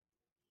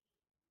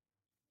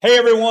Hey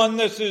everyone,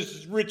 this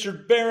is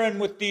Richard Barron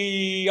with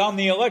the On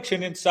the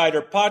Election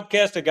Insider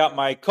podcast. I got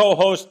my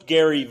co-host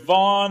Gary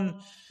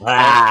Vaughn.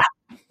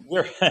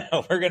 We're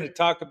going to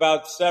talk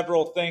about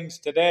several things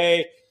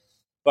today.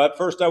 But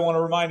first I want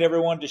to remind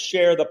everyone to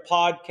share the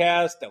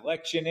podcast,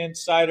 Election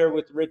Insider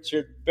with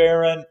Richard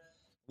Barron.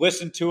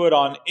 Listen to it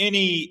on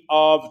any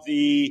of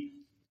the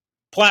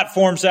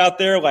platforms out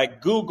there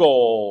like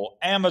Google,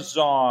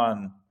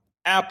 Amazon,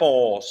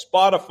 Apple,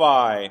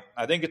 Spotify.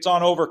 I think it's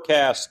on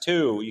Overcast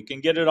too. You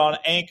can get it on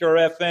Anchor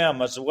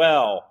FM as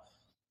well.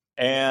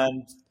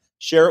 And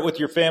share it with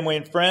your family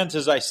and friends,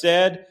 as I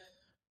said.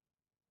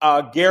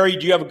 Gary,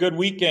 do you have a good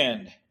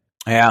weekend?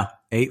 Yeah,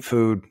 ate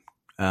food.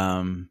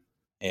 I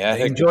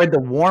enjoyed the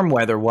warm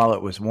weather while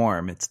it was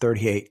warm. It's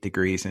 38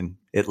 degrees in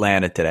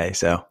Atlanta today.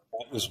 So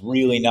it was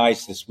really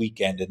nice this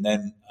weekend. And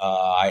then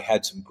I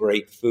had some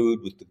great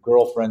food with the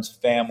girlfriend's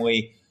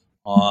family.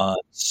 On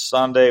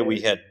Sunday,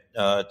 we had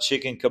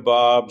chicken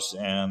kebabs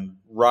and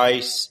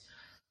rice,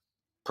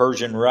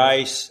 Persian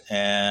rice,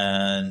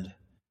 and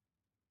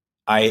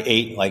I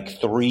ate like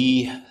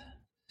 3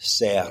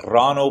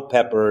 serrano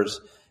peppers,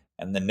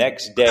 and the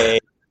next day,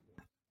 it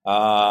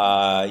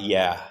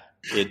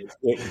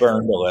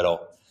burned a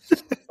little.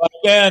 But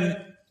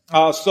then,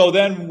 that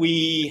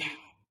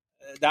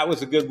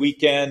was a good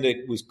weekend.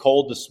 It was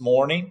cold this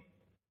morning.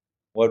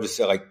 What was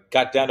it, like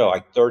got down to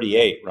like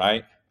 38,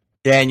 right?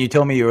 Yeah, and you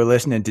told me you were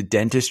listening to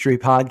dentistry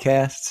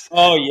podcasts.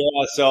 Oh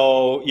yeah,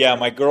 so yeah,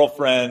 my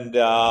girlfriend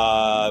is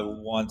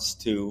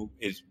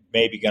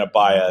maybe going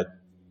to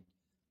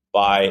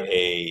buy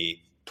a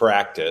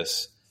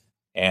practice,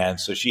 and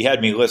so she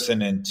had me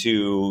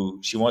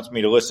she wants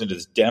me to listen to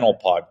this dental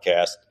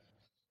podcast.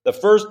 The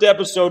first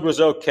episode was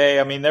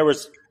okay. I mean,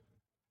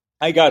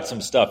 I got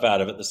some stuff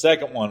out of it. The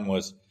second one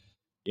was,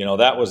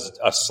 that was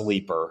a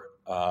sleeper.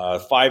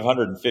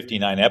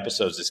 559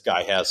 episodes this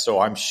guy has, so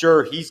I'm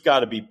sure he's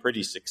got to be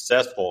pretty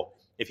successful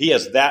if he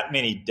has that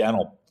many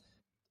dental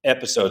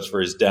episodes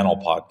for his dental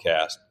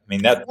podcast. I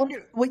mean, but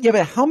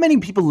how many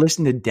people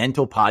listen to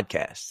dental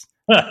podcasts?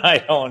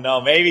 I don't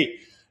know. Maybe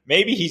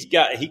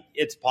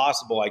it's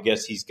possible. I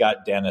guess he's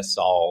got dentists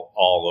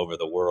all over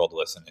the world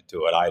listening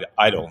to it.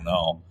 I don't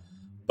know,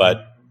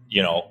 but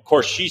of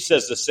course, she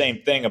says the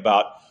same thing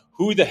about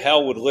who the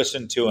hell would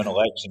listen to an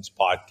elections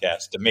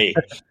podcast to me.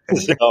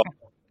 So.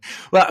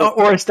 Well,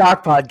 or a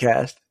stock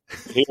podcast.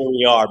 Here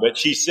we are. But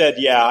she said,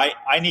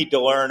 I need to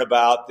learn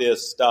about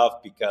this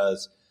stuff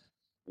because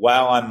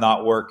while I'm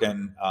not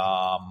working,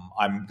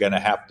 I'm going to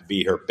have to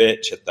be her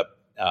bitch at the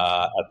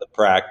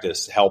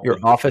practice helping. Your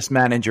office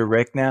manager,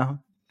 Rick, now?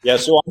 Yeah,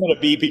 so I'm going to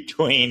be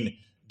between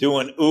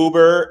doing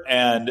Uber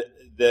and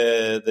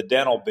the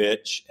dental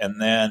bitch.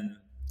 And then...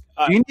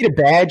 Do you need a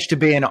badge to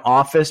be an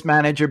office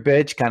manager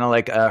bitch? Kind of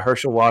like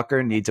Herschel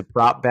Walker needs a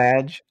prop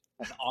badge?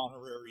 An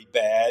honorary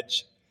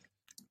badge.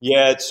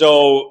 Yeah,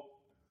 so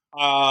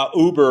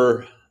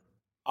Uber,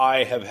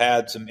 I have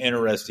had some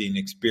interesting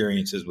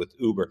experiences with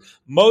Uber,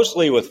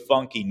 mostly with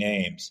funky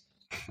names,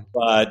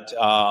 but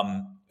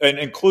and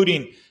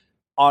including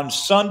on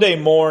Sunday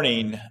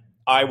morning,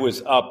 I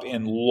was up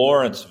in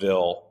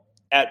Lawrenceville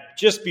at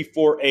just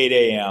before 8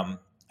 a.m.,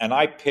 and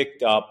I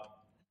picked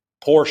up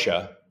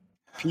Portia,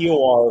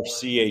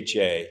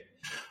 Porcha.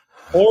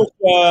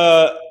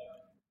 Portia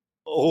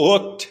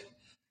looked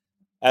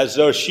as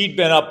though she'd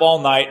been up all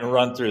night and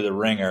run through the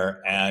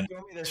ringer. And show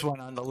me this one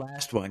on the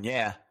last one,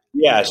 yeah.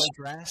 Yes.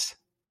 Dress?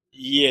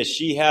 Yeah,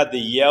 she had the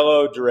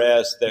yellow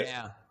dress that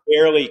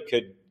barely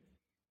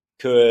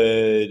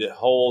could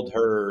hold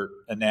her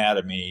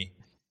anatomy.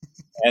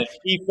 And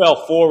she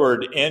fell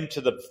forward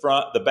into the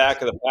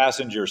back of the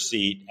passenger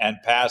seat and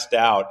passed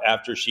out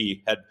after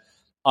she had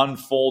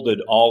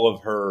unfolded all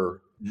of her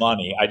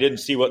money. I didn't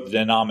see what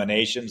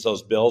denominations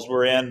those bills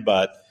were in,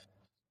 but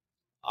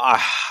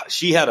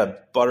she had a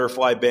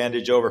butterfly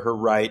bandage over her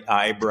right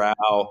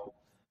eyebrow.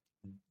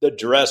 The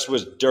dress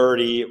was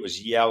dirty. It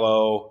was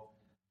yellow.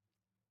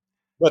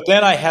 But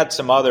then I had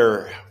some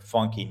other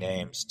funky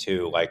names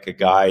too, like a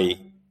guy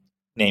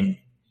named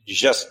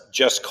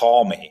Just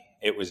Call Me.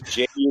 It was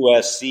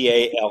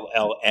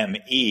JUSCALLME. And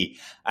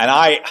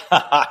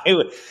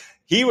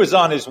he was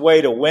on his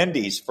way to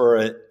Wendy's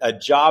for a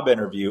job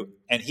interview,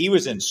 and he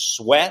was in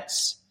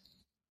sweats.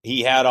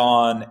 He had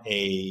on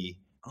a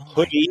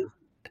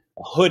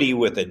hoodie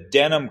with a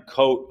denim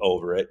coat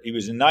over it. He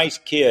was a nice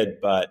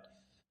kid, but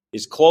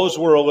his clothes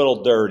were a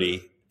little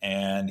dirty,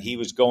 and he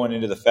was going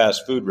into the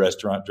fast food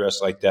restaurant dressed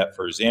like that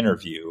for his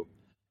interview.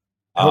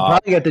 He'll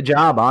probably get the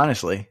job,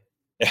 honestly.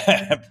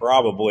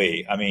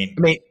 Probably. I mean,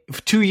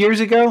 2 years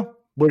ago,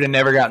 would have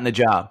never gotten the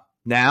job.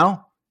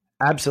 Now,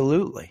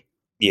 absolutely.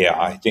 Yeah,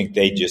 I think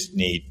they just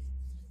need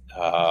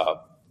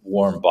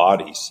warm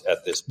bodies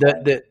at this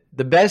point.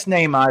 The best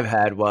name I've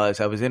had was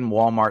I was in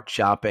Walmart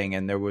shopping,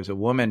 and there was a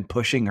woman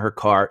pushing her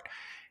cart,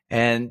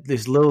 and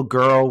this little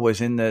girl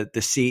was in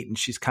the seat, and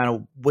she's kind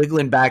of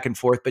wiggling back and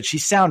forth, but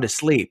she's sound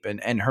asleep,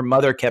 and her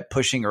mother kept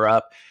pushing her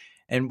up.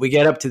 And we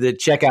get up to the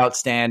checkout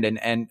stand,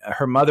 and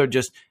her mother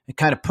just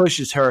kind of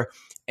pushes her,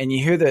 and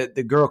you hear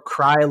the girl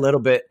cry a little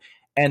bit,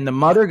 And the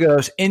mother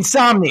goes,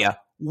 insomnia,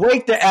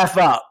 wake the F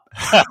up.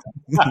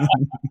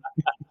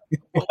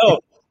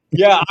 Well,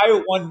 yeah,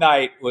 I one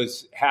night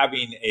was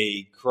having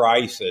a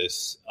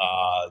crisis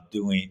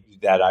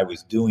I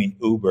was doing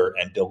Uber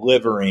and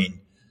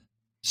delivering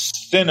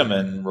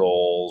cinnamon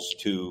rolls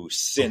to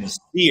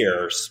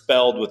Sincere,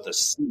 spelled with a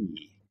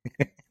C,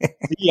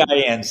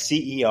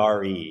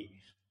 Cincere.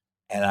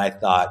 And I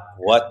thought,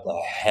 what the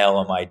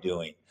hell am I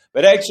doing?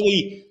 But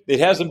actually,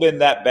 it hasn't been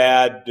that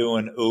bad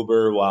doing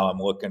Uber while I'm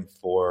looking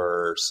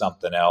for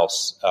something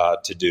else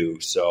to do.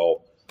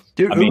 So,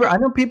 dude, Uber, I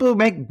know people who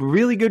make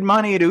really good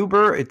money at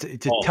Uber. It's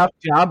a tough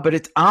job, but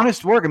it's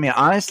honest work. I mean,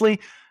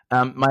 honestly,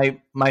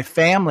 my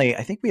family,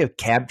 I think we have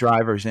cab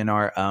drivers in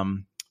our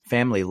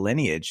family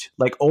lineage,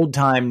 like old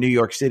time New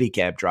York City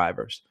cab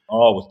drivers.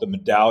 Oh, with the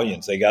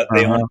medallions. They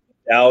own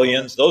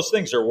medallions. Those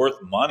things are worth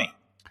money.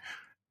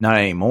 Not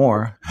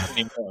anymore.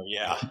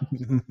 Yeah.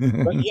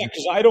 But yeah,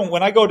 because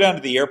when I go down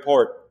to the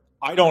airport,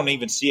 I don't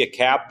even see a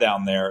cab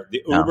down there.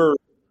 The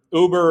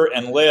Uber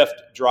and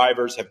Lyft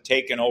drivers have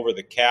taken over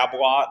the cab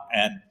lot,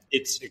 and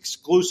it's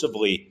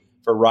exclusively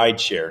for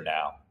rideshare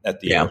now at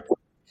the airport.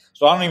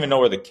 So I don't even know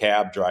where the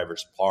cab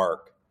drivers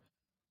park.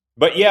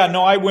 But yeah,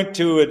 no, I went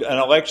to an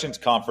elections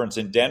conference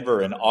in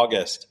Denver in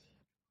August.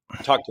 I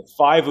talked to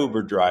 5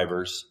 Uber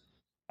drivers,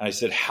 and I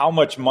said, how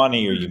much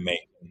money are you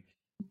making?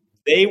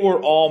 They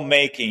were all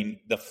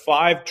the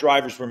 5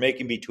 drivers were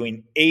making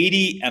between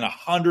 $80,000 and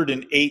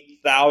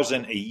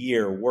 $108,000 a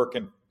year,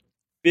 working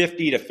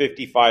 50 to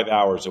 55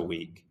 hours a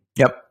week.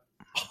 Yep.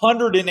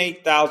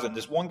 $108,000.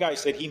 This one guy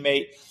said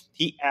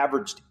he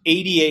averaged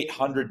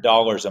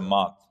 $8,800 a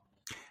month.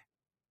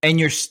 And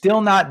you're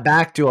still not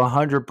back to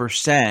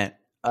 100%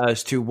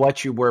 as to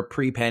what you were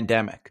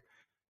pre-pandemic.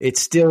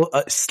 It's still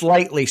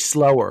slightly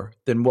slower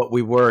than what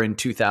we were in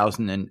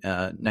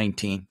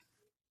 2019.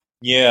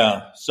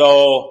 Yeah.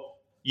 So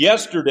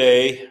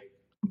yesterday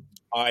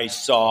I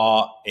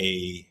saw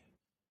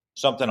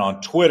something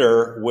on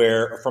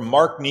Twitter from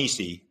Mark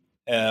Nisi,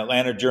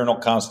 Atlanta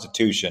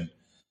Journal-Constitution.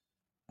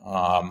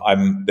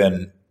 I've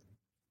been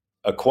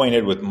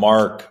acquainted with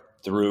Mark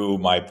through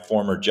my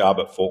former job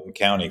at Fulton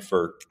County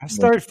I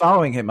started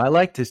following him. I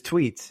liked his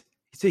tweets.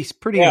 He's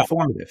pretty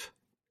informative.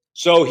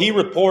 So he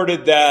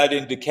reported that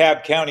in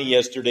DeKalb County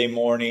yesterday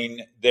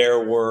morning, there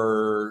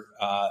were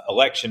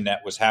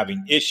ElectioNet was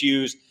having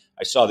issues.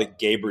 I saw that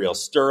Gabriel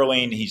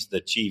Sterling, he's the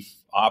chief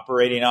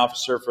operating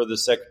officer for the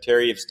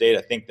Secretary of State.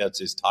 I think that's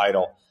his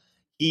title.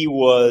 He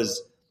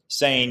was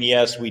saying,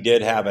 yes, we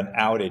did have an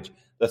outage.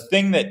 The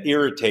thing that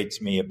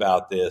irritates me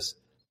about this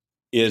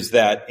is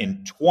that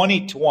in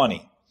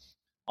 2020,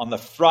 on the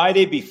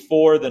Friday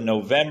before the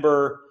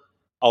November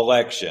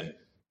election,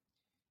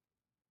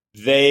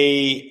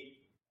 the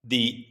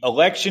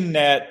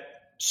ElectioNet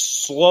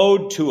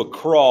slowed to a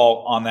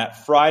crawl on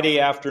that Friday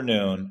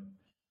afternoon.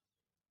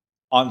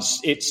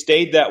 It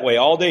stayed that way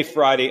all day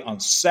Friday. On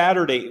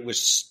Saturday, it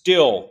was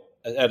still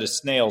at a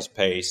snail's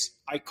pace.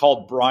 I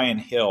called Brian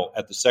Hill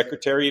at the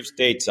Secretary of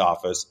State's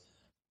office.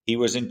 He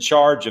was in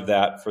charge of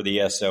that for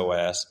the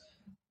SOS.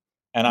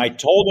 And I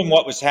told him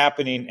what was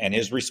happening, and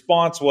his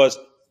response was,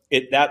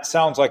 that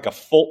sounds like a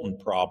Fulton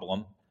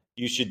problem.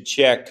 You should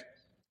check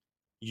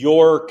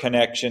your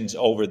connections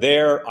over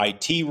there.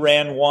 IT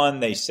ran one.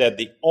 They said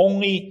the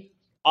only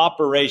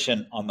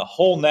operation on the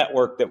whole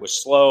network that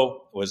was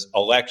slow was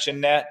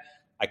ElectioNet.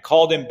 I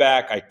called him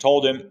back. I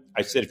told him,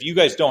 I said, if you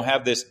guys don't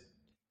have this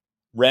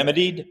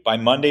remedied by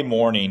Monday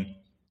morning,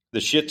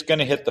 the shit's going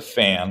to hit the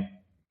fan.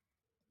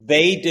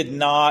 They did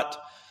not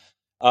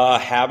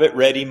have it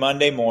ready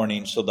Monday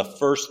morning. So the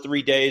first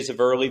 3 days of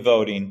early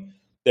voting,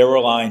 there were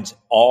lines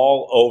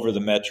all over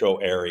the metro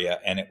area.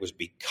 And it was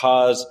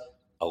because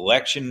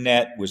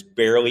ElectioNet was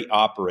barely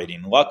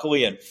operating.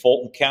 Luckily, in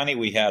Fulton County,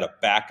 we had a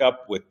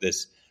backup with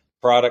this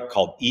product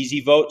called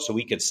Easy Vote, so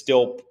we could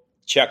still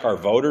check our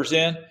voters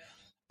in.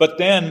 But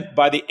then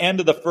by the end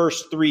of the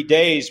first 3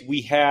 days,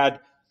 we had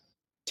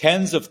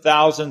tens of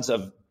thousands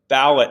of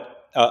ballot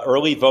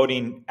early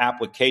voting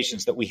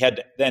applications that we had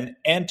to then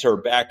enter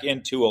back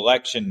into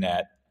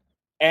ElectioNet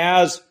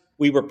as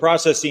we were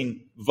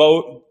processing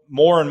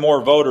more and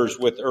more voters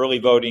with early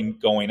voting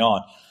going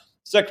on.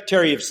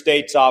 Secretary of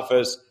State's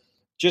office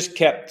just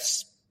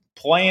kept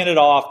playing it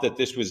off that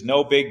this was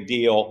no big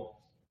deal.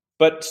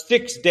 But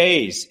 6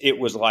 days it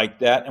was like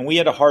that, and we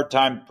had a hard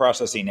time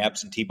processing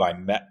absentee by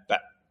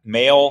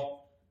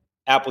mail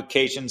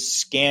applications,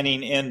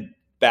 scanning in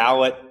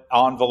ballot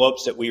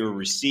envelopes that we were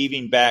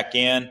receiving back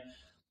in.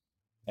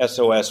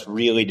 SOS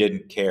really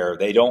didn't care.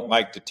 They don't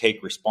like to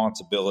take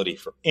responsibility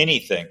for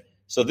anything.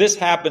 So this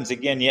happens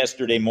again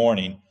yesterday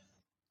morning.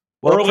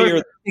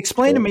 Well,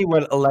 explain to me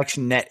what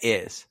ElectioNet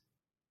is.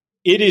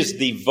 It is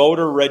the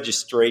voter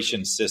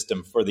registration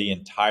system for the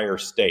entire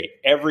state.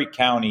 Every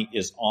county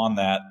is on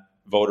that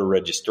voter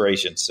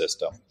registration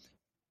system,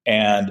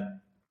 and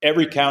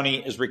every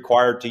county is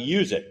required to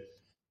use it.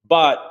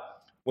 But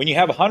when you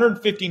have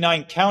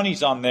 159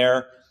 counties on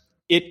there,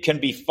 it can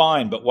be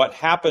fine. But what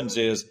happens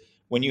is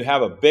when you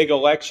have a big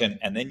election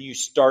and then you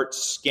start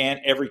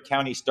every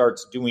county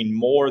starts doing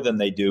more than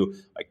they do.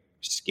 Like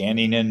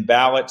scanning in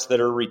ballots that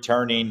are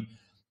returning,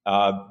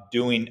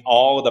 doing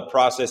all of the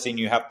processing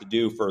you have to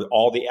do for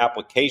all the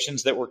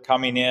applications that were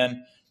coming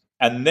in.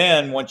 And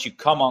then once you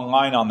come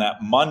online on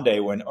that Monday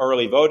when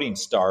early voting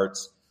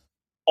starts,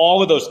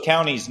 all of those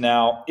counties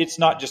now, it's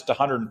not just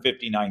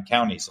 159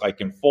 counties like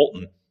in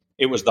Fulton.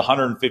 It was the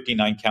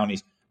 159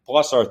 counties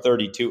plus our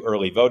 32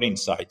 early voting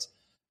sites.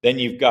 Then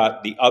you've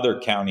got the other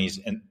counties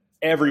and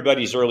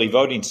everybody's early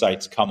voting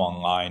sites come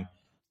online.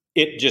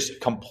 It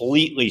just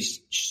completely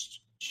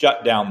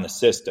shut down the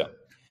system.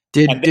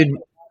 Did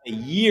a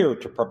year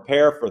to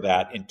prepare for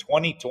that in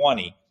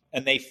 2020,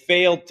 and they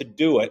failed to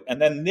do it.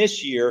 And then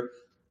this year,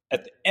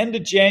 at the end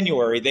of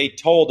January, they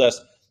told us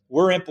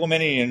we're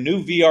implementing a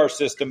new VR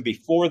system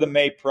before the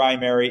May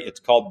primary. It's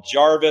called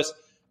Jarvis.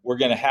 We're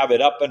going to have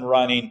it up and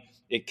running.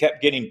 It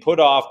kept getting put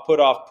off.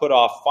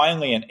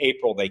 Finally, in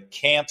April, they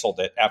canceled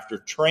it after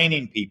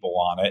training people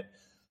on it.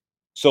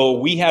 So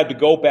we had to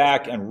go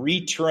back and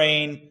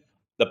retrain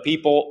the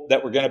people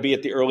that were going to be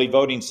at the early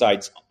voting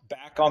sites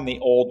back on the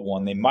old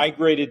one. They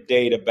migrated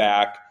data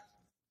back.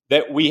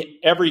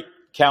 Every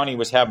county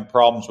was having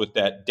problems with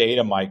that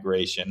data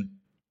migration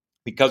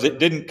because it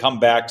didn't come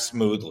back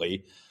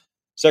smoothly.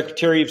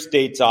 Secretary of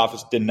State's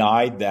office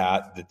denied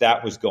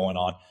that was going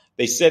on.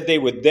 They said they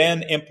would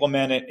then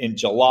implement it in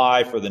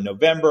July for the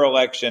November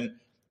election.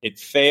 It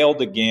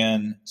failed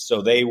again,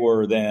 so they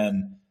were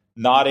then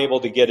not able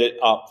to get it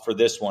up for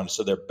this one.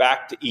 So they're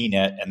back to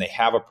ENET, and they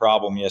have a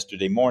problem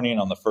yesterday morning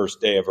on the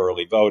first day of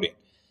early voting.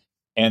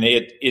 And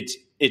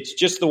it's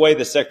just the way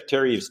the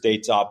Secretary of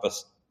State's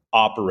office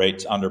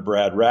operates under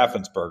Brad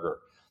Raffensperger,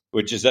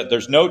 which is that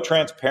there's no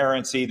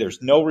transparency,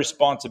 there's no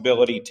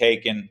responsibility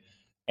taken,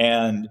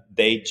 and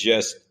they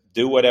just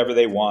do whatever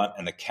they want,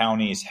 and the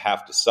counties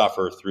have to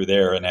suffer through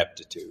their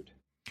ineptitude.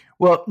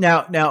 Well,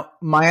 now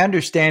my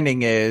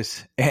understanding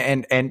is,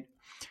 and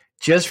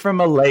just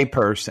from a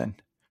layperson,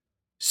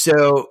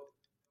 so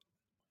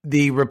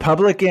the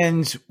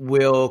Republicans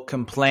will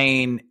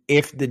complain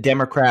if the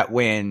Democrat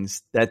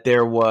wins that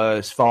there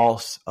was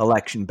false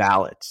election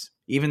ballots,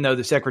 even though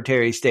the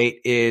Secretary of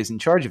State is in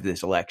charge of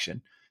this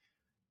election.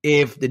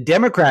 If the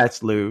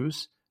Democrats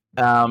lose,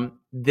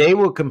 they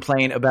will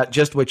complain about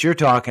just what you're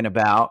talking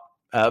about,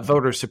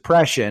 voter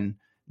suppression,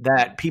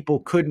 that people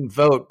couldn't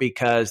vote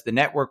because the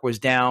network was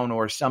down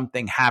or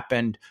something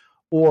happened,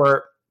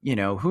 or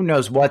who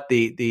knows what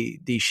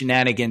the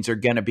shenanigans are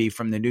going to be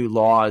from the new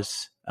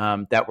laws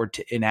that were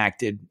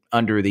enacted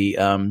under the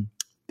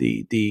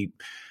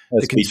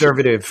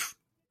conservative,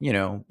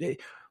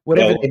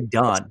 whatever they've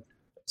done.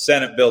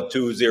 Senate Bill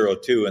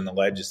 202 in the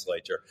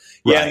legislature.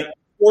 Right. Yeah, and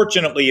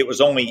fortunately,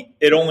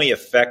 it only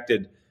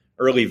affected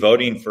early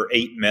voting for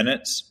 8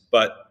 minutes.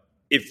 But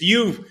if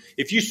you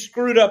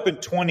screwed up in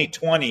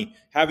 2020,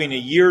 having a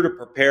year to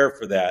prepare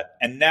for that,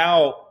 and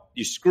now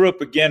you screw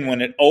up again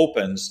when it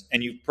opens,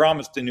 and you've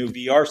promised a new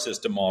VR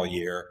system all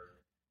year,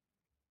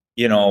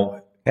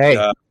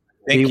 hey.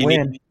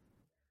 B-Win,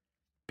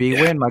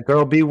 my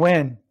girl,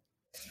 B-Win.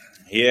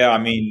 Yeah, I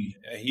mean,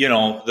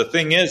 the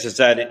thing is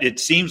that it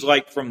seems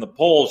like from the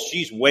polls,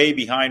 she's way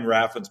behind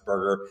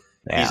Raffensperger.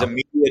 Yeah. He's a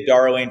media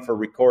darling for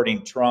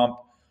recording Trump,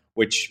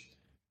 which,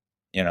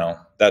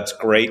 that's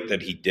great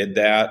that he did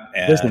that.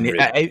 And listen,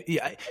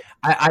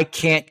 I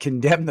can't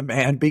condemn the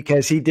man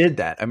because he did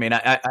that. I mean,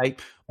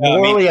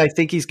 morally, I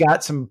think he's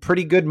got some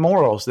pretty good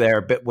morals there,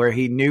 but where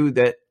he knew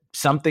that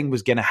something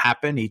was going to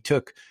happen, he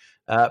took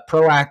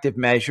proactive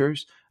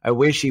measures. I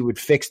wish he would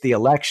fix the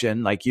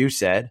election, like you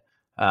said,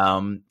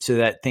 so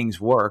that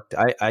things worked.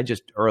 I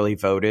just early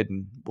voted,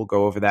 and we'll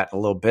go over that in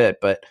a little bit.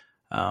 But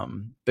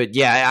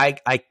yeah,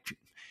 I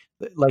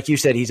like you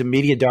said, he's a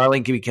media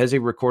darling because he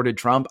recorded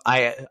Trump.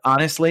 I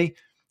honestly,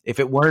 if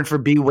it weren't for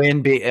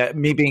B-Win,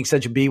 me being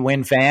such a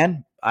B-Win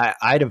fan,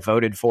 I'd have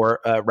voted for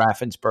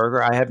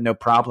Raffensperger. I have no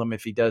problem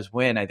if he does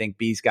win. I think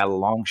B's got a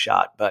long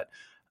shot, but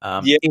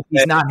if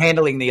he's not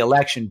handling the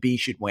election, B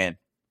should win.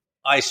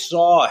 I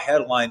saw a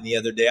headline the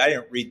other day. I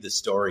didn't read the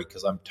story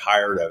because I'm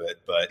tired of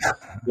it, but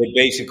they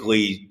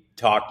basically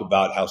talked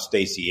about how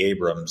Stacey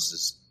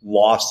Abrams'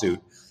 lawsuit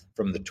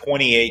from the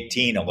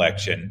 2018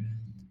 election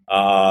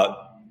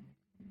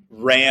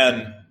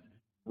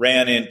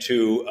ran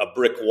into a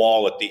brick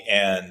wall at the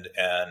end,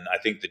 and I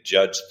think the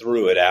judge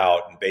threw it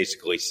out and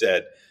basically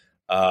said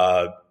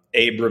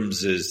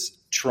Abrams'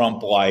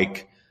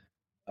 Trump-like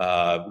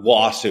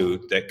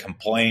lawsuit that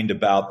complained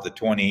about the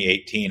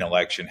 2018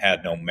 election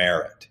had no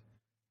merit.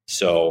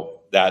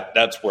 So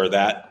that's where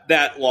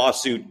that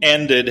lawsuit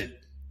ended.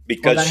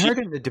 Because I heard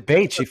in the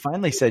debate she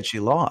finally said she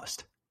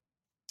lost.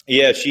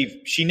 Yeah,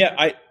 she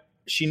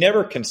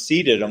never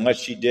conceded unless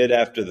she did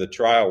after the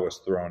trial was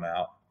thrown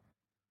out.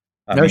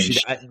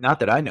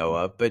 Not that I know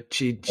of, but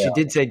she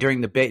did say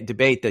during the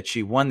debate that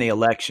she won the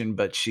election,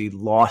 but she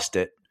lost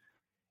it.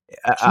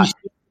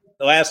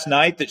 Last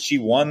night that she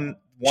won.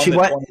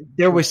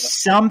 There was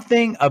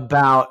something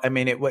about,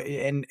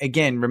 and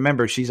again,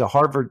 remember, she's a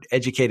Harvard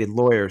educated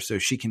lawyer, so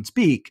she can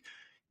speak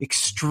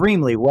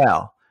extremely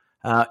well.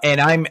 And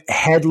I'm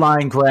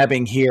headline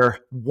grabbing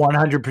here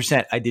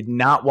 100%. I did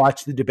not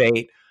watch the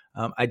debate.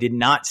 I did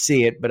not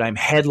see it, but I'm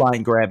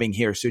headline grabbing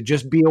here. So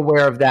just be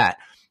aware of that.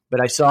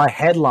 But I saw a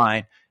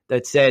headline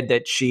that said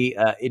that she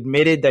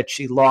admitted that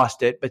she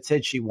lost it, but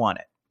said she won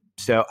it.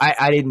 So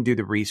I didn't do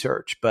the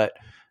research, but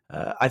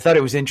I thought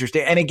it was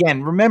interesting. And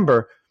again,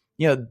 remember,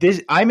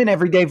 I'm an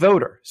everyday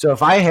voter. So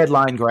if I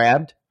headline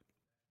grabbed,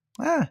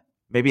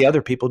 maybe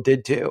other people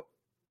did too.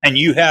 And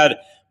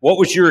what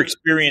was your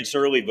experience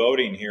early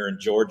voting here in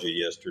Georgia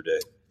yesterday?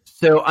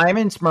 So I'm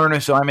in Smyrna,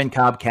 so I'm in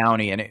Cobb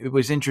County, and it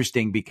was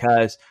interesting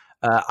because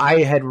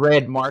I had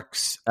read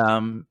Mark's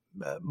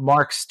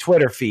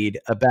Twitter feed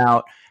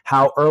about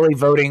how early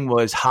voting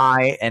was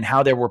high and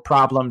how there were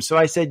problems. So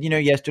I said,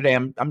 yesterday,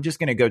 I'm just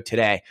going to go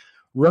today.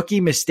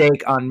 Rookie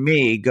mistake on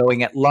me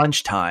going at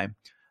lunchtime.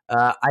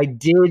 I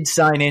did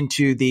sign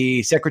into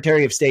the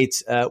Secretary of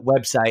State's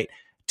website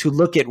to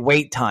look at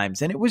wait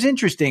times. And it was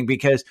interesting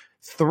because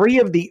 3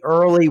 of the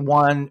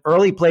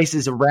early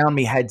places around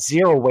me had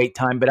 0 wait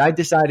time, but I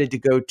decided to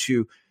go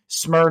to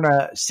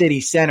Smyrna City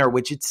Center,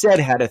 which it said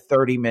had a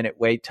 30-minute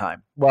wait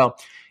time. Well,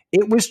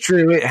 it was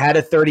true. It had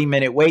a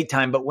 30-minute wait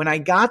time, but when I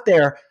got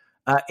there,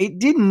 it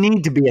didn't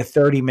need to be a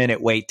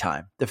 30-minute wait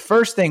time. The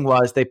first thing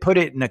was they put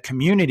it in a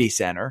community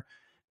center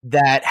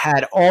that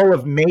had all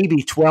of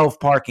maybe 12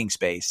 parking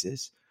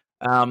spaces.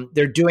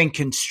 They're doing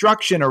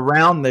construction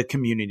around the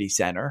community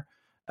center.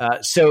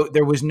 So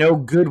there was no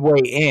good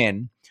way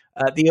in.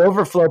 The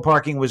overflow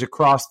parking was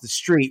across the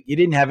street. You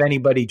didn't have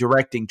anybody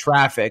directing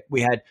traffic.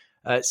 We had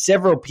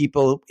several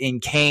people in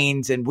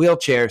canes and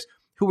wheelchairs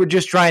who were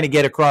just trying to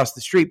get across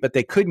the street, but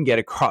they couldn't get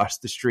across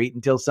the street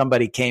until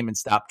somebody came and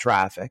stopped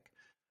traffic.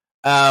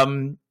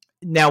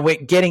 Now,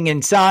 getting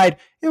inside,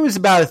 it was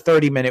about a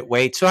 30-minute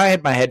wait. So I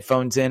had my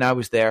headphones in. I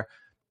was there.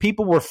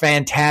 People were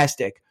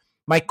fantastic.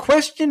 My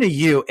question to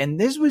you, and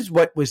this was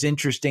what was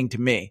interesting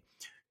to me.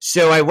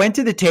 So I went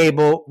to the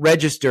table,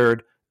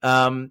 registered.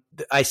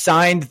 I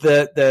signed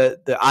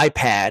the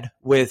iPad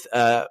with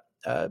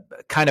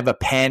kind of a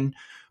pen,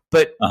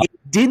 but it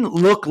didn't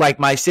look like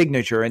my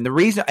signature. And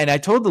I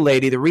told the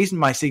lady the reason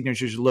my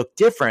signatures look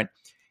different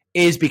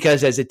is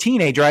because as a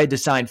teenager, I had to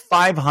sign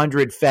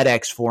 500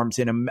 FedEx forms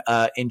in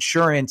a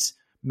insurance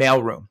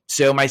mailroom.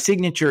 So my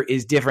signature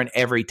is different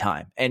every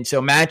time. And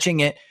so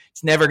matching it,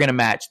 it's never going to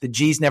match. The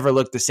G's never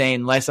look the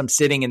same unless I'm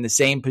sitting in the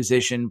same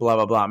position, blah,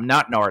 blah, blah. I'm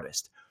not an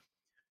artist.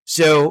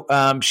 So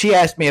she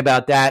asked me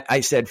about that. I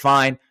said,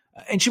 fine.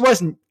 And she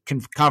wasn't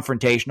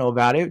confrontational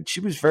about it.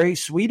 She was very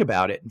sweet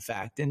about it, in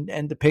fact.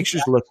 And the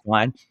pictures looked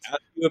fine.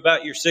 Asked you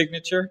about your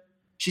signature?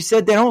 She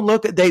said they don't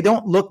look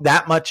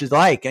that much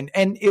alike.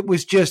 And it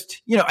was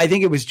just, I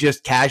think it was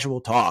just casual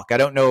talk. I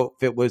don't know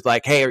if it was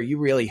like, hey, are you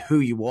really who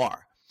you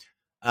are?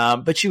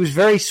 But she was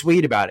very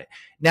sweet about it.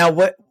 Now,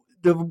 what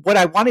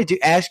I wanted to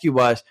ask you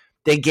was,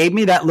 they gave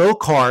me that little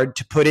card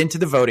to put into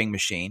the voting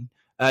machine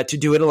to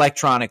do it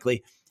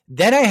electronically.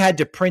 Then I had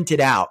to print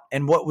it out.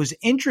 And what was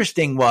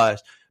interesting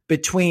was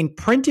between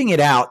printing it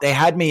out, they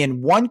had me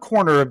in one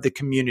corner of the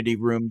community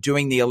room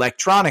doing the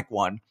electronic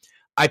one.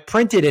 I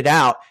printed it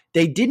out.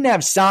 They didn't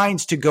have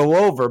signs to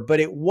go over, but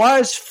it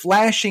was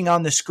flashing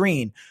on the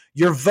screen.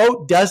 Your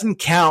vote doesn't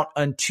count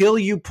until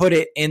you put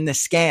it in the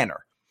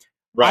scanner.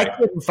 Right. I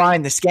couldn't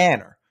find the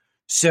scanner.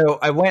 So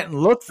I went and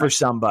looked for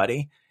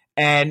somebody,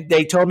 and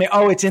they told me,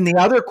 it's in the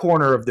other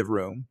corner of the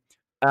room.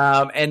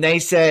 And they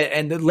said,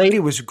 and the lady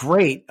was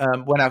great.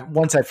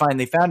 Once I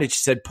finally found it, she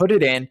said, put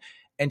it in.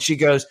 And she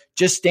goes,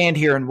 just stand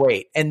here and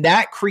wait. And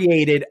that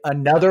created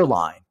another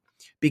line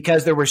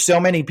because there were so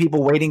many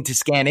people waiting to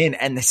scan in,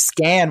 and the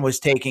scan was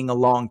taking a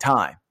long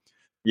time.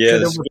 Yeah,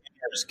 so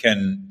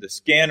the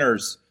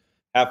scanners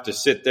have to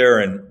sit there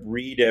and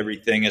read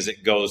everything as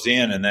it goes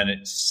in, and then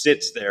it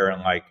sits there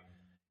and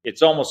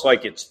it's almost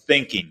like it's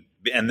thinking,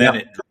 and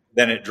then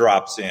it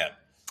drops in.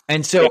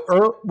 And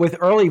so with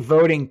early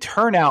voting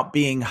turnout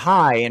being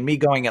high and me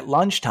going at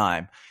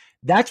lunchtime,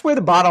 that's where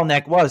the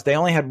bottleneck was. They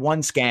only had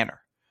one scanner.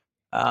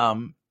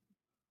 I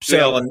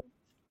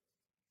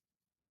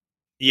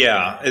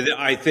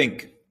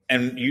think,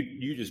 and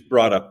you just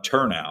brought up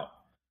turnout,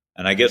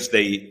 and I guess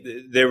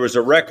there was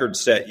a record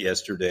set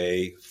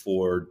yesterday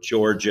for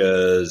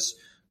Georgia's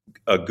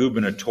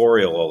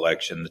gubernatorial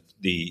election.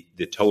 The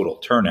total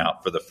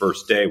turnout for the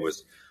first day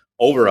was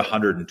over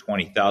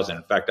 120,000.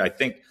 In fact, I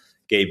think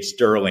Gabe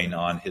Sterling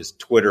on his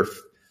Twitter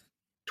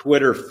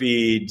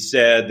feed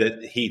said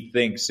that he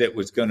thinks it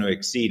was going to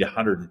exceed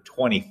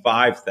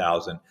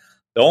 125,000.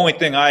 The only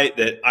thing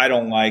that I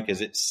don't like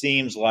is it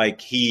seems like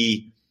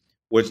he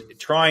was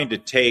trying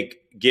to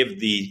give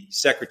the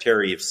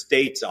Secretary of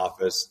State's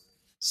office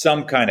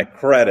some kind of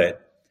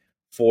credit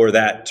for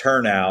that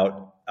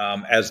turnout,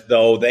 as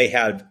though they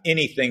had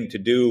anything to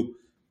do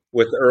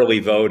with early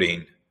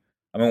voting.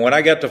 I mean, when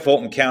I got to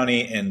Fulton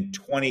County in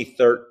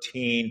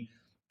 2013,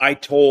 I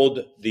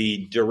told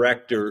the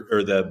director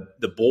or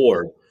the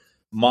board,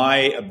 my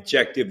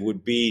objective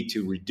would be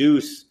to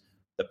reduce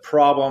the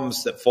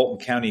problems that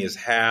Fulton County has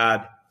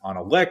had on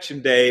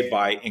election day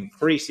by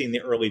increasing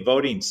the early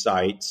voting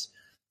sites.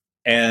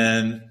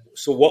 And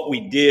so what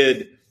we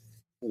did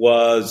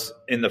was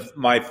in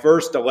my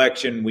first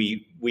election,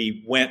 we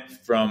we went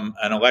from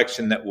an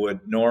election that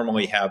would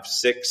normally have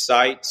 6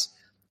 sites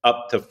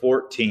up to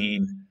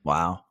 14.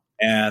 Wow.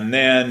 And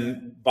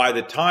then by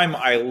the time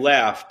I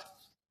left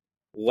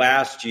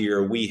last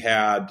year, we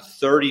had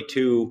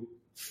 32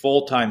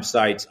 full-time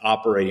sites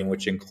operating,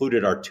 which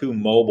included our 2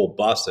 mobile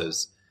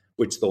buses,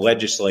 which the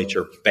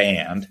legislature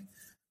banned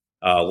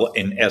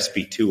in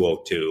SB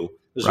 202.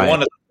 This is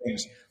one of the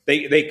things.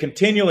 They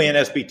continually in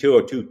SB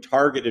 202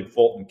 targeted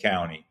Fulton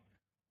County,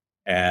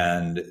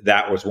 and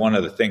that was one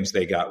of the things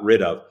they got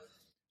rid of.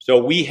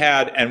 So we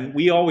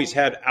always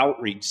had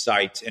outreach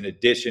sites in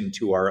addition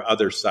to our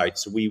other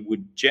sites. So we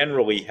would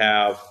generally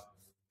have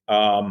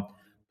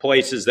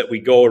places that we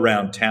go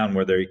around town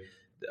where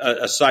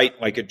a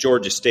site like at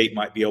Georgia State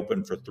might be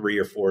open for 3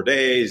 or 4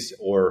 days,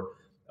 or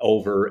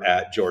over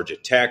at Georgia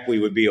Tech we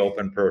would be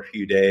open for a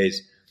few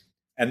days.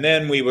 And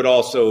then we would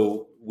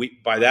also,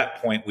 by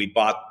that point, we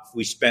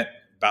spent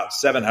about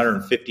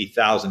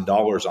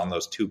 $750,000 on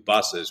those 2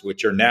 buses,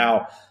 which are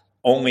now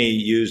only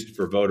used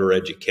for voter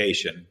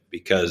education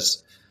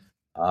because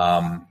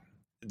all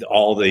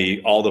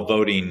the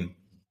voting,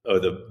 or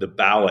the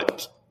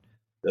ballot,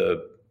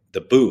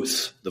 the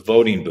booths, the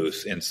voting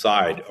booths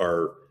inside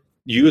are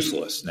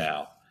useless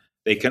now.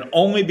 They can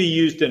only be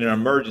used in an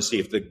emergency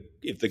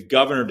if the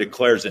governor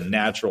declares a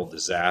natural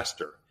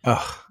disaster.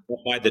 Ugh.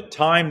 By the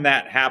time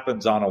that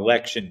happens on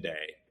election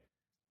day,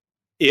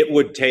 it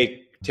would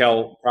take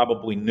till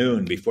probably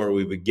noon before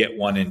we would get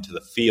one into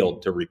the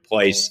field to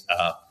replace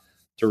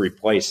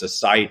a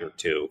site or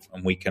 2,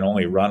 and we can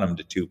only run them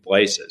to 2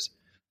 places.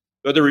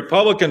 But the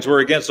Republicans were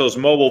against those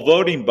mobile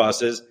voting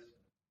buses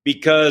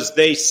because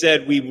they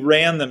said we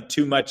ran them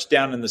too much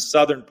down in the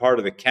southern part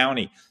of the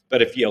county.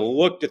 But if you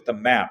looked at the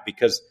map,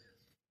 because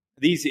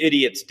these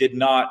idiots did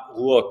not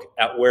look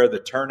at where the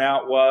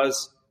turnout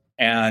was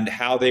and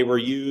how they were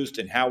used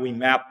and how we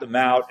mapped them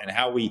out and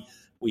how we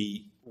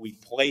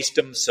placed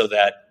them so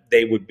that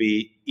they would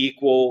be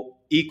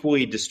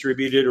equally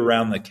distributed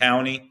around the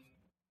county.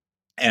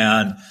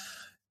 And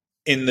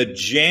in the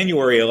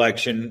January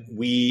election,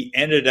 we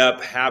ended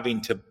up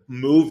having to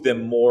move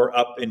them more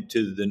up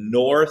into the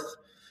north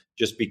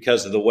just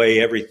because of the way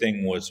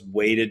everything was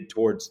weighted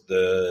towards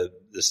the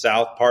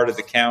south part of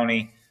the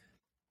county.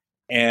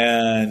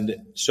 And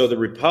so the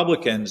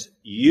Republican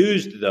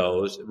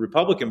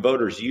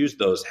voters used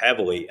those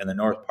heavily in the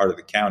north part of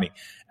the county.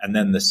 And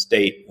then the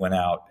state went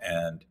out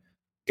and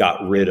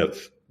got rid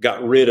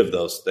of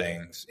those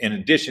things, in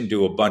addition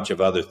to a bunch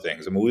of other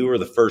things. I mean, we were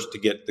the first to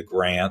get the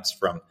grants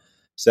from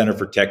Center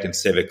for Tech and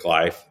Civic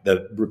Life.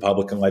 The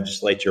Republican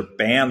legislature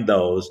banned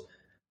those.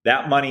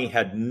 That money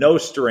had no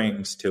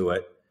strings to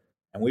it,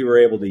 and we were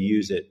able to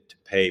use it to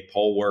pay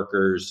poll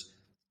workers,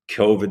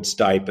 COVID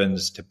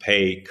stipends, to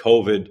pay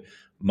COVID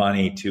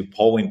money to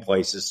polling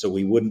places so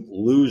we wouldn't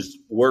lose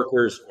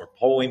workers or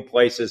polling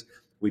places.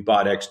 We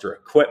bought extra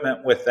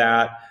equipment with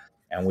that,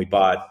 and we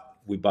bought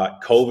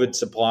COVID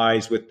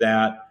supplies with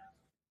that.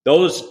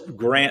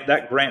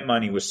 That grant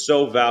money was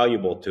so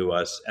valuable to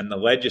us, and the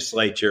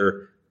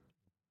legislature,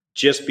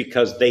 just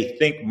because they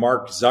think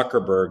Mark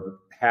Zuckerberg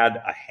had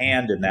a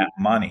hand in that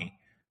money,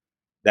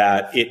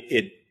 that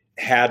it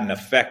had an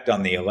effect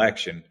on the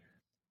election.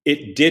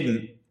 It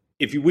didn't.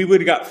 If we would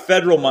have got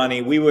federal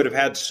money, we would have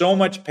had so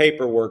much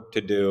paperwork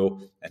to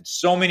do and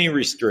so many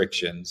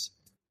restrictions,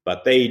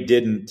 but they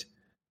didn't.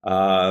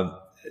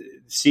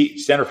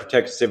 Center for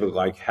Tech and Civic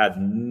Life had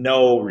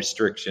no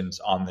restrictions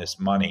on this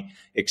money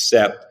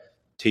except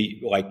to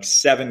like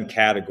 7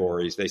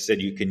 categories. They said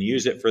you can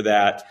use it for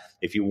that.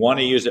 If you want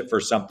to use it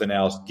for something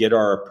else, get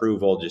our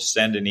approval. Just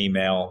send an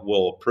email.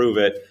 We'll approve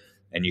it,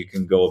 and you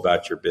can go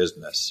about your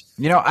business.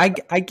 You know, I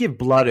give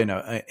blood in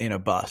a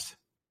bus.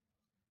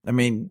 I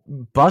mean,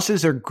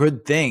 buses are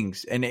good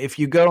things. And if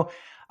you go,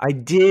 I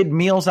did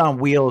Meals on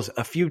Wheels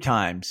a few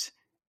times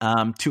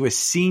to a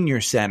senior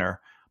center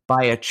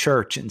by a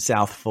church in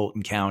South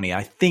Fulton County.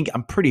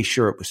 I'm pretty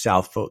sure it was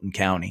South Fulton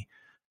County.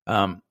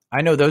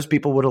 I know those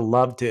people would have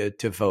loved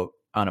to vote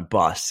on a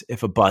bus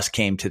if a bus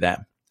came to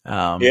them.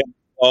 Yeah.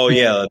 Oh,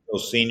 yeah,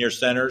 those senior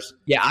centers.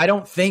 Yeah, I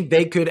don't think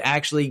they could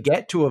actually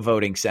get to a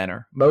voting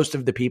center. Most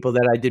of the people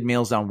that I did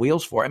Meals on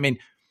Wheels for, I mean,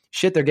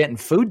 shit, they're getting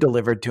food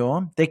delivered to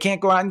them. They can't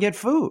go out and get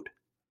food.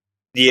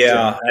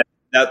 Yeah,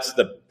 that's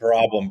the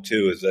problem,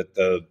 too, is that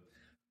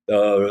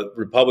the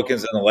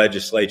Republicans in the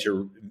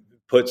legislature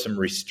put some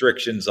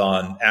restrictions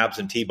on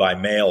absentee by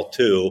mail,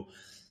 too,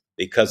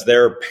 because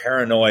they're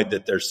paranoid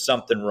that there's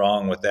something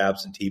wrong with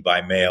absentee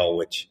by mail,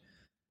 which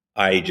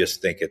I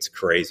just think it's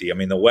crazy. I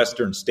mean, the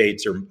western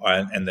states and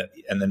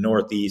the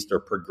Northeast are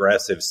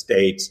progressive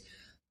states.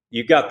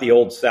 You got the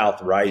old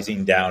South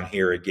rising down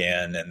here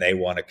again, and they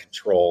want to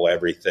control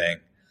everything.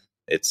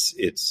 It's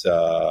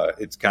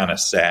kind of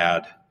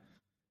sad.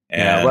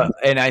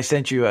 And I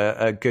sent you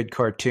a good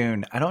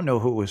cartoon. I don't know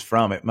who it was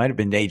from. It might have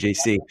been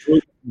AJC.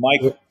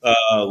 Mike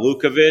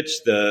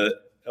Lukovich, the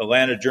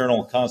Atlanta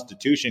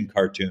Journal-Constitution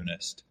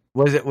cartoonist.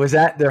 Was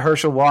that the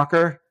Herschel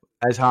Walker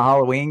as a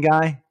Halloween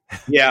guy?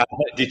 Yeah.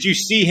 Did you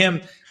see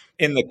him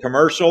in the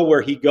commercial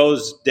where he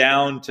goes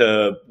down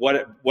to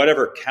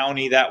whatever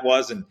county that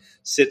was and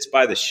sits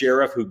by the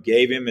sheriff who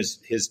gave him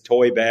his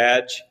toy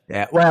badge.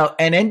 Yeah. Well,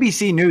 and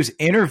NBC News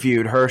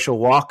interviewed Herschel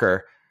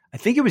Walker. I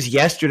think it was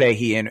yesterday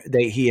he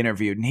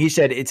interviewed, and he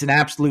said it's an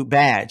absolute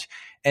badge.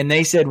 And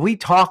they said, we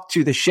talked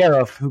to the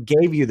sheriff who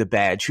gave you the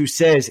badge, who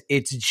says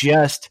it's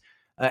just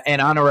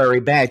an honorary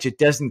badge. It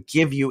doesn't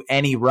give you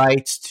any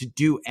rights to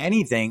do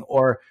anything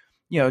or,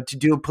 to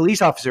do a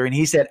police officer. And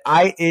he said,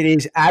 it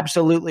is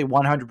absolutely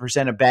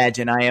 100% a badge,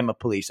 and I am a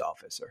police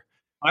officer.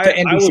 To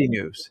NBC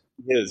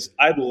News.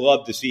 I'd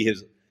love to see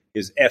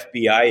his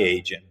FBI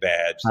agent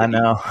badge. I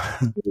know.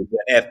 An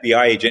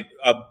FBI agent.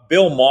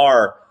 Bill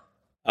Maher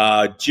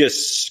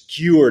just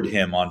skewered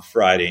him on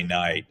Friday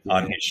night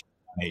on his show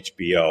on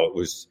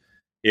HBO.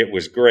 It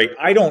was great.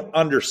 I don't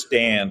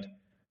understand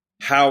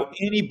how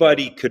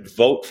anybody could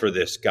vote for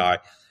this guy.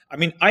 I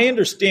mean, I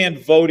understand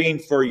voting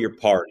for your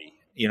party.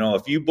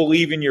 If you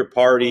believe in your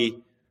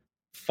party,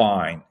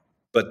 fine.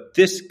 But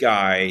this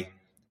guy,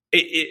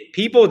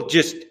 people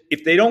just,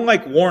 if they don't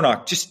like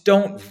Warnock, just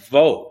don't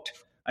vote.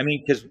 I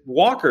mean, because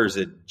Walker's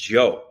a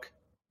joke.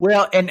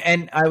 Well,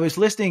 and I was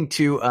listening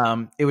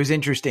to, it was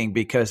interesting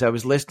because I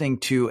was listening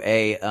to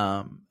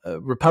a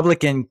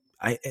Republican,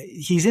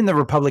 he's in the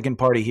Republican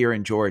Party here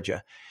in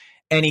Georgia,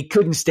 and he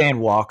couldn't stand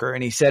Walker.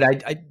 And he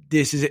said,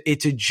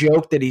 it's a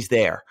joke that he's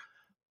there.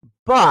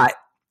 But,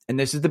 and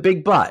this is the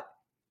big but,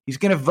 he's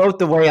going to vote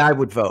the way I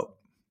would vote.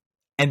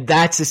 And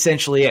that's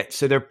essentially it.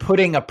 So they're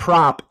putting a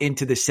prop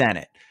into the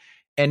Senate.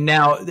 And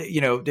now,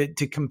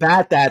 to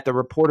combat that, the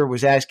reporter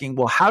was asking,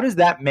 well, how does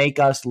that make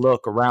us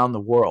look around the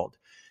world?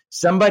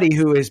 Somebody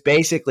who is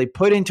basically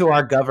put into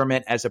our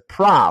government as a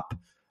prop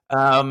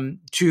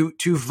to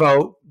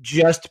vote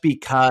just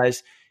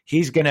because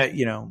he's going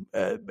to,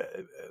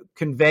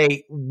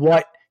 convey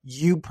what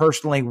you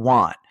personally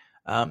want.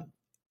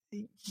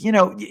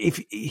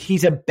 If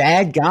he's a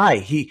bad guy,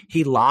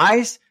 he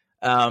lies.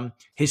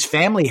 His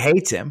family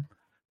hates him.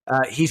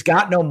 He's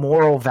got no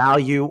moral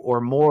value or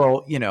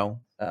moral,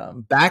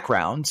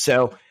 background.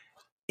 So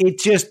it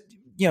just,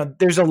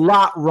 there's a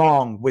lot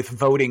wrong with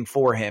voting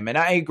for him. And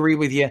I agree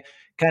with you,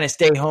 kind of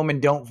stay home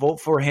and don't vote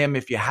for him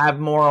if you have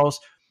morals.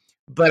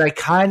 But I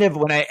kind of,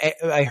 when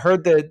I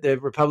heard the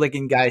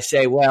Republican guy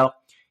say, well,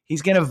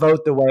 he's going to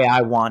vote the way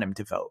I want him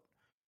to vote.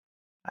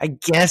 I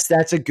guess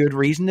that's a good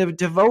reason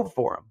to vote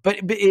for him. But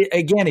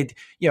again,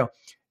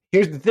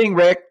 here's the thing,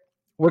 Rick.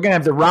 We're going to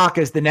have The Rock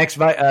as the next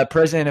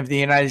president of the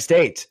United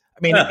States. I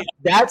mean, if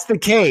that's the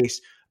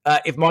case,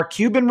 if Mark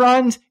Cuban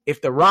runs,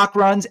 if The Rock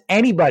runs,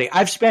 anybody.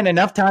 I've spent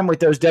enough time with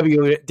those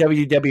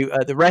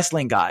the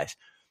wrestling guys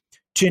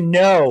to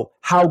know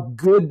how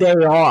good they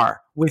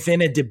are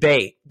within a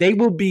debate. They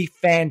will be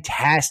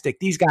fantastic.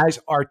 These guys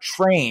are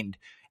trained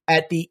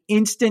at the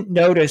instant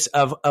notice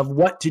of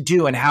what to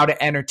do and how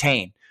to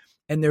entertain.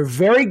 And they're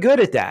very good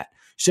at that.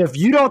 So if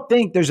you don't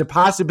think there's a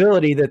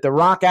possibility that The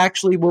Rock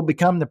actually will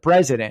become the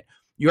president,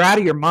 you're out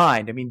of your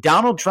mind. I mean,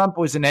 Donald Trump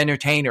was an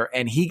entertainer,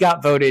 and he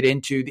got voted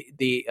into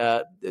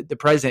the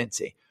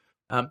presidency.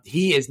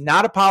 He is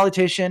not a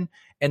politician,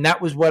 and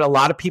that was what a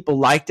lot of people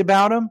liked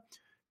about him.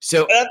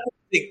 So that's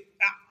the thing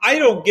I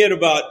don't get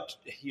about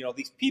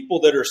these people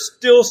that are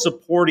still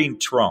supporting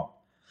Trump.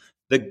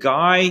 The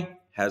guy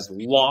has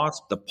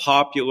lost the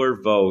popular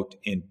vote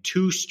in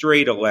 2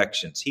 straight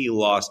elections. He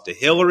lost to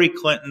Hillary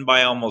Clinton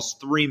by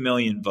almost 3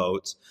 million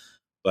votes.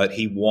 But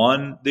he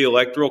won the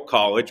Electoral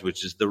College,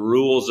 which is the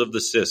rules of the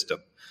system.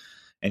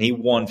 And he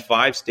won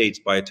 5 states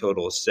by a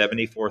total of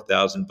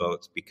 74,000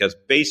 votes because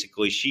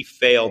basically she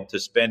failed to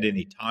spend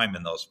any time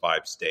in those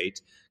 5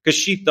 states because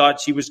she thought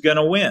she was going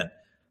to win.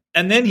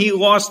 And then he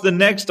lost the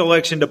next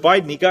election to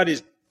Biden. He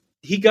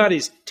got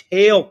his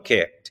tail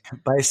kicked.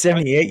 By a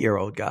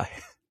 78-year-old guy.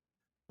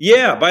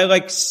 Yeah, by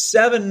like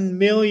 7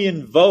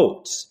 million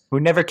votes. Who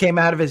never came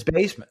out of his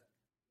basement.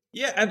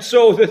 Yeah, and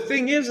so the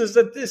thing is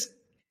that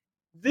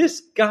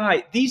this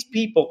guy, these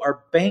people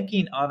are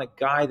banking on a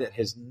guy that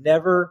has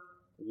never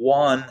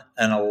won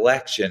an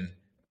election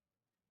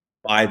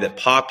by the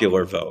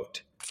popular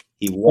vote.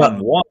 He won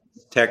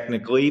once,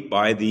 technically,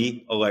 by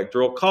the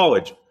Electoral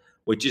College,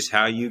 which is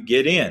how you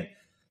get in.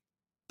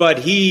 But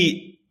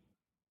he's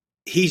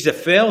a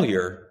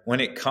failure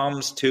when it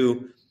comes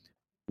to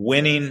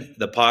winning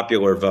the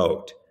popular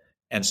vote.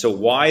 And so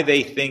why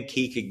they think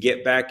he could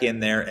get back in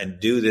there and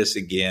do this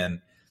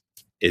again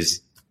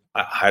is,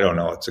 I don't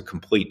know. It's a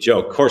complete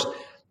joke. Of course,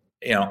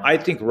 I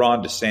think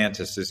Ron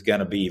DeSantis is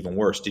going to be even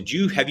worse.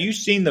 Have you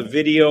seen the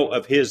video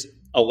of his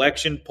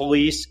election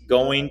police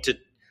going to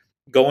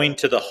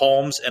the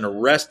homes and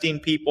arresting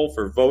people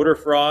for voter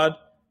fraud?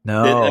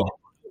 No.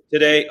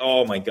 Today,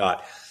 oh my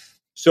God.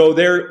 So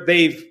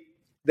they've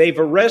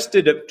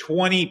arrested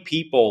 20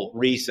 people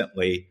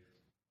recently,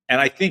 and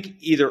I think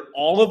either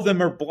all of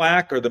them are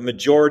black or the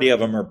majority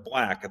of them are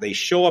black. They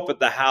show up at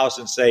the house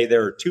and say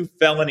there are 2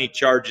 felony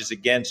charges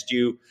against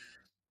you.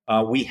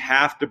 We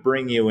have to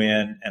bring you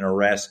in and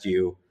arrest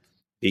you.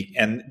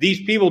 And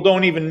these people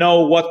don't even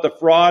know what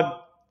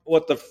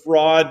the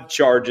fraud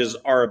charges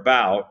are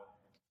about.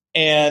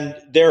 and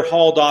they're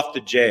hauled off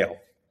to jail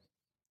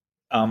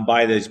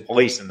by these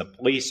police, and the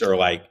police are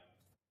like,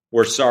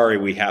 "We're sorry,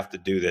 we have to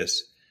do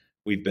this.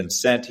 We've been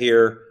sent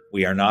here.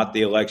 We are not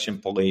the election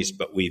police,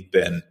 but we've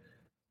been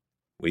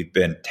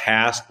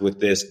tasked with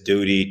this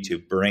duty to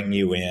bring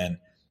you in.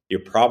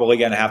 You're probably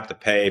going to have to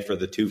pay for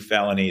the 2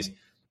 felonies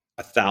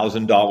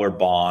 $1,000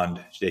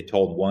 bond." They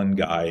told one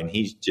guy, and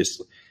he's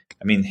just,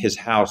 I mean, his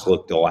house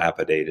looked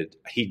dilapidated.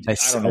 I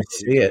don't know. I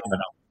see it.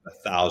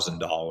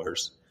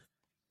 $1,000.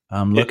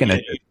 I'm looking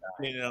at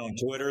it on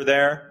Twitter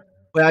there.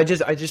 Well, I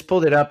just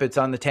pulled it up. It's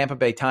on the Tampa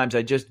Bay Times.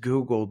 I just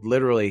Googled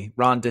literally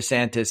Ron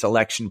DeSantis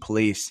election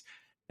police,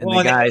 and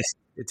the guys.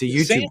 It's a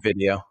YouTube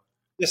video.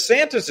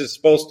 DeSantis is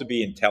supposed to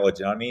be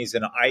intelligent. I mean, he's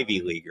an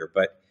Ivy Leaguer,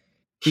 but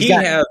he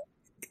has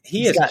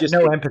just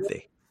no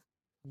empathy.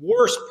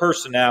 Worst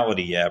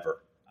personality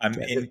ever. I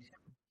mean,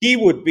 he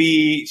would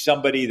be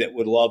somebody that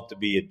would love to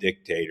be a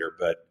dictator,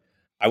 but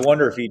I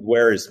wonder if he'd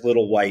wear his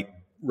little white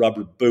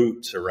rubber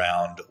boots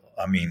around.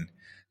 I mean,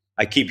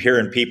 I keep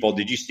hearing people,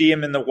 did you see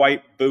him in the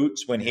white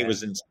boots when he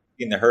was in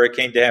the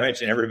hurricane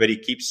damage? And everybody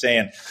keeps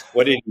saying,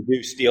 what did he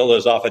do? Steal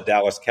those off a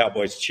Dallas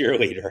Cowboys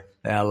cheerleader.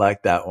 Yeah, I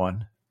like that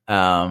one.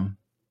 I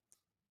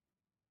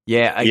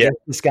guess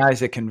this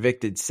guy's a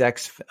convicted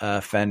sex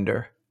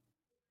offender.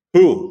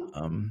 Who?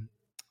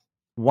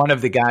 One of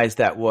the guys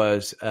that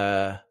was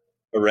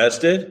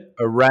arrested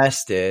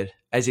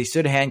as he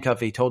stood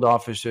handcuffed. He told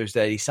officers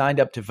that he signed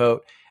up to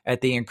vote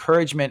at the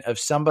encouragement of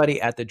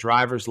somebody at the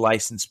driver's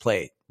license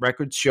plate.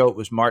 Records show it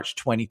was March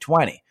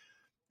 2020.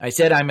 I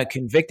said, I'm a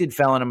convicted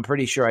felon. I'm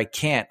pretty sure I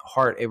can't.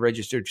 Hart, a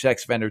registered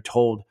sex offender,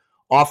 told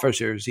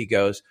officers. He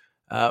goes,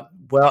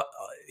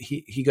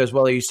 he goes,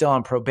 well, are you still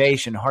on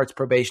probation? Hart's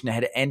probation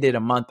had ended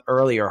a month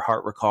earlier,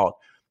 Hart recalled.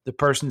 The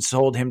person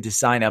told him to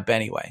sign up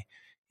anyway.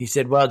 He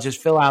said, well,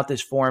 just fill out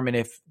this form, and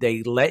if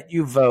they let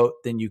you vote,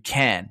 then you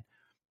can.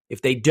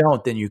 If they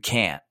don't, then you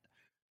can't.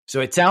 So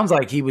it sounds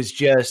like he was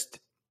just,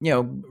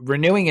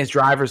 renewing his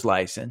driver's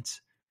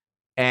license,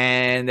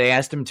 and they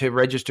asked him to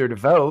register to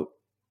vote.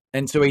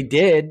 And so he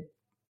did.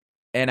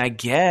 And I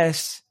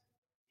guess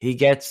he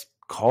gets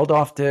called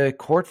off to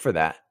court for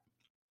that.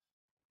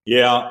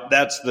 Yeah,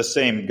 that's the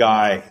same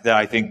guy that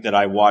I think that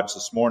I watched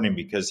this morning,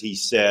 because he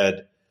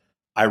said,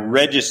 I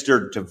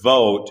registered to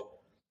vote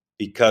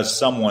because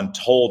someone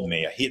told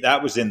me.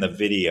 That was in the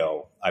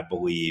video, I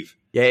believe.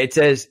 Yeah, it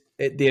says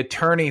the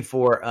attorney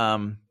for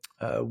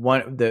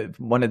one of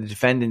the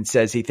defendants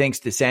says he thinks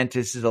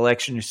DeSantis'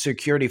 election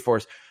security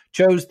force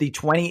chose the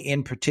 20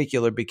 in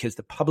particular because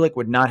the public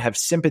would not have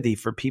sympathy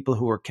for people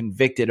who were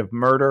convicted of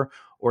murder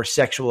or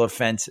sexual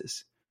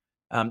offenses.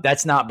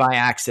 That's not by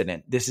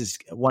accident. This is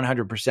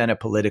 100% a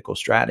political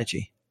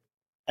strategy.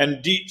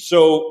 And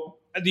so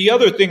the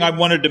other thing I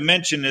wanted to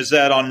mention is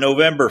that on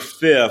November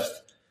 5th,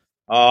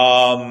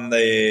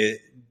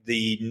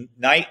 the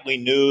nightly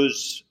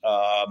news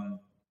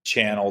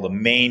channel, the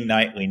main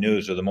nightly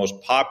news, or the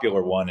most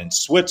popular one in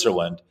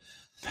Switzerland,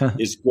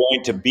 is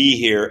going to be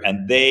here,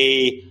 and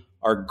they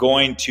are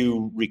going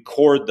to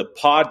record the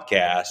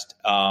podcast,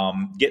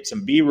 get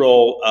some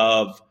B-roll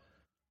of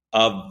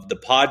the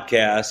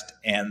podcast,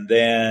 and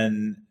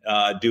then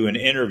do an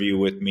interview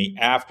with me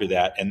after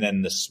that. And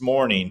then this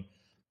morning,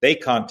 they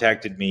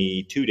contacted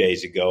me 2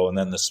 days ago, and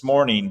then this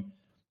morning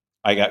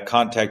I got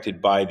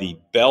contacted by the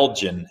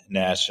Belgian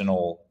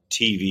national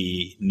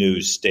TV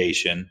news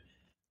station,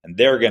 and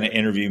they're going to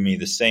interview me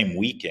the same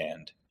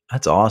weekend.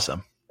 That's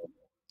awesome.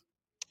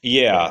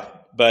 Yeah,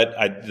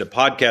 but the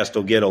podcast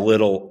will get a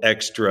little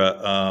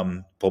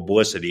extra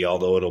publicity,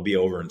 although it'll be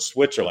over in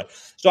Switzerland.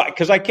 So,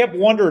 because I kept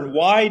wondering,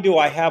 why do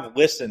I have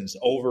listens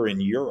over in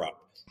Europe?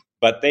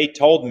 But they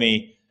told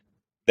me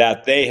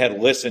that they had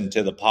listened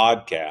to the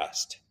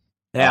podcast.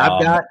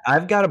 Yeah,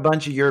 I've got a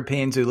bunch of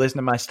Europeans who listen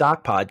to my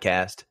stock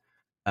podcast.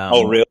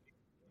 Oh, really?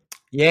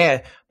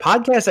 Yeah,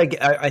 podcasts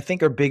I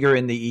think are bigger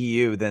in the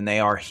EU than they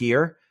are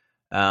here.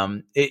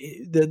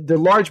 The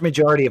large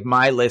majority of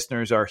my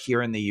listeners are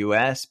here in the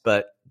US,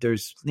 but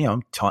there's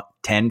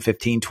 10,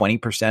 15,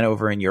 20%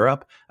 over in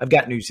Europe. I've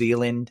got New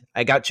Zealand.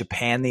 I got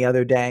Japan the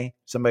other day.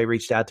 Somebody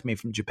reached out to me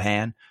from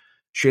Japan,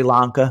 Sri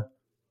Lanka.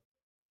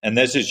 And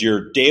this is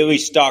your Daily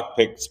Stock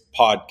Picks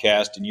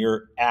podcast, and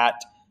you're at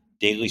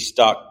Daily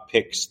Stock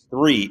Picks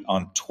 3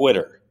 on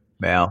Twitter.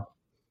 Well,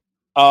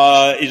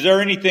 is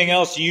there anything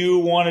else you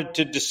wanted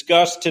to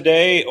discuss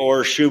today,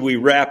 or should we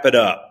wrap it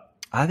up?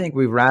 I think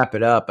we wrap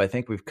it up. I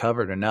think we've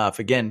covered enough.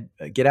 Again,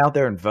 get out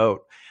there and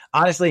vote.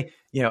 Honestly,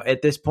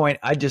 at this point,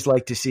 I'd just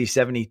like to see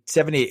 70 to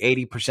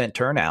 80%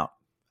 turnout.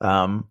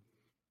 That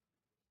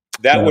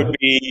would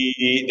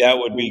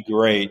be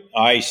great.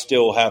 I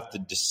still have to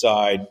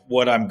decide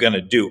what I'm going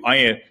to do.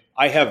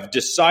 I have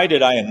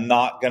decided I am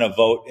not going to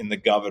vote in the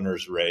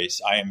governor's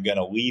race. I am going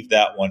to leave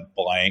that one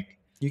blank.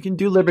 You can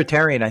do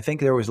libertarian. I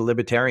think there was a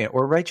libertarian,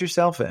 or write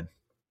yourself in.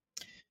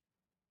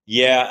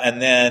 Yeah,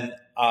 and then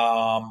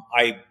I'm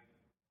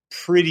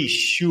pretty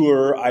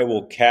sure I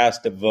will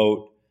cast a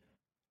vote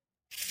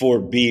for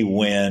B.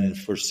 Wynn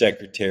for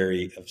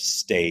Secretary of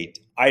State.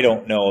 I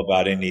don't know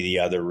about any of the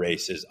other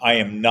races. I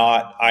am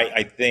not.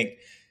 I think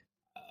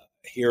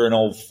here in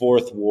Old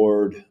Fourth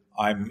Ward,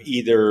 I'm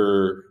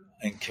either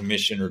in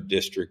Commissioner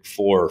District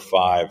 4 or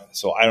 5,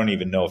 so I don't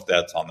even know if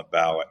that's on the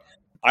ballot.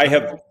 I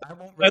won't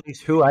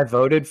release who I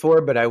voted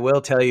for, but I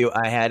will tell you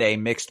I had a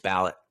mixed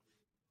ballot.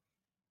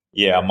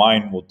 Yeah,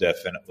 mine will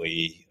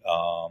definitely.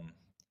 I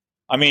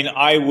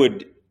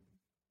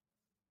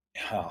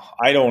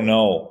don't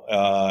know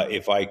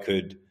if I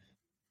could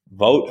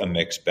vote a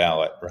mixed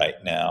ballot right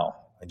now,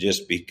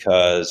 just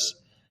because.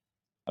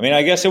 I mean,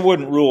 I guess it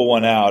wouldn't rule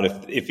one out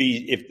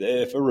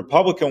if a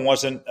Republican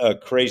wasn't a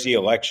crazy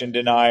election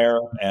denier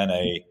and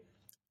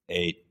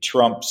a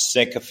Trump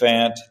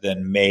sycophant,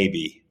 then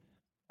maybe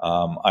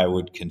I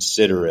would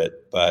consider it.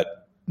 But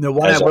the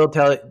one I will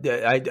tell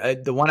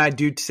the one I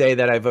do say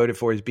that I voted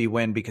for is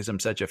B-Win because I'm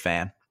such a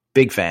fan,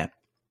 big fan.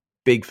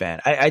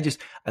 I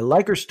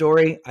like her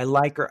story. I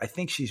like her. I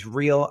think she's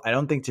real. I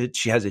don't think that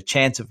she has a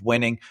chance of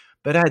winning,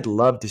 but I'd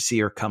love to see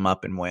her come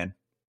up and win.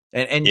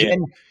 And yeah.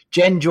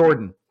 Jen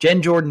Jordan.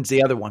 Jen Jordan's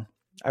the other one.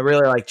 I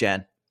really like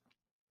Jen.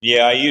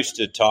 Yeah, I used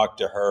to talk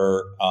to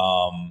her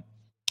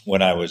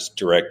when I was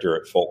director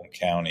at Fulton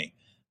County.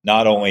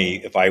 Not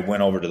only if I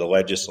went over to the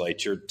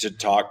legislature to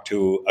talk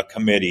to a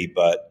committee,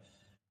 but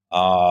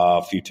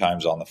a few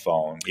times on the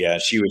phone. Yeah,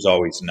 she was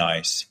always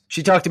nice.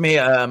 She talked to me.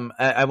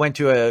 I went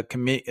to a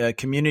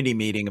community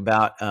meeting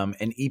about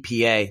an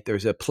EPA.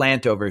 There's a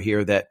plant over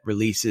here that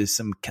releases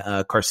some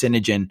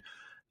carcinogen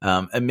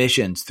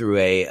emissions through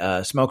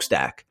a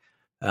smokestack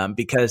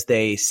because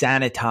they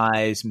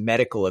sanitize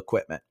medical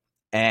equipment.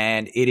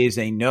 And it is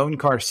a known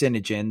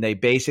carcinogen. They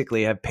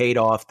basically have paid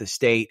off the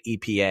state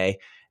EPA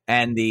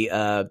and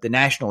the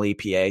national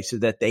EPA so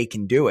that they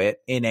can do it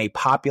in a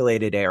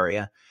populated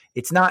area.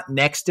 It's not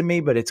next to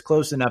me, but it's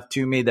close enough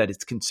to me that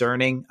it's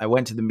concerning. I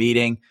went to the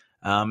meeting.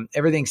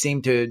 Everything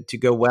seemed to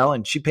go well,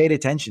 and she paid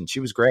attention. She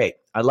was great.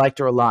 I liked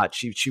her a lot.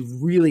 She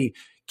really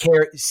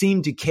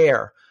seemed to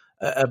care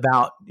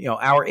about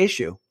our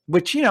issue,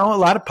 which a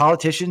lot of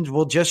politicians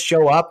will just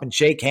show up and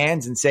shake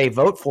hands and say,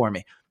 vote for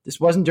me. This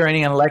wasn't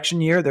during an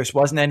election year. There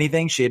wasn't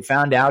anything. She had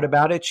found out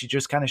about it. She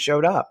just kind of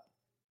showed up.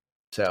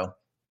 So,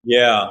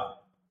 yeah,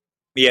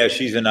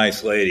 she's a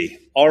nice lady.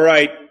 All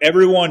right,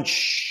 everyone,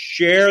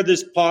 share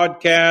this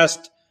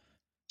podcast.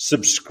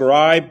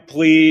 Subscribe,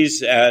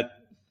 please, at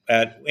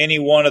any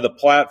one of the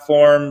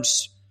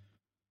platforms,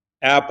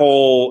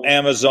 Apple,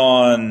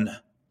 Amazon,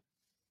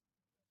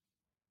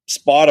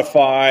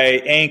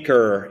 Spotify,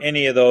 Anchor,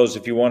 any of those.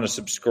 If you want to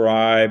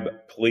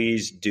subscribe,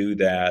 please do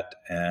that.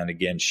 And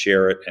again,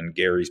 share it. And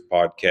Gary's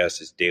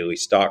podcast is Daily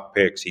Stock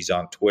Picks. He's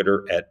on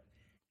Twitter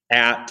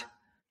at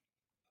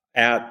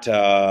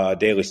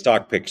Daily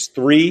Stock Picks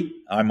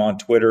 3. I'm on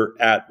Twitter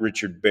at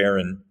Richard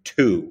Barron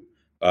 2.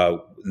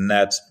 And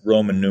that's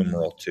Roman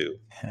numeral 2.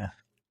 Yeah.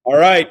 All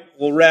right,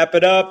 we'll wrap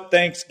it up.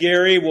 Thanks,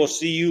 Gary. We'll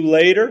see you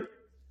later.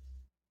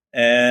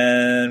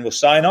 And we'll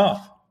sign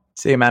off.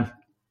 See you, man.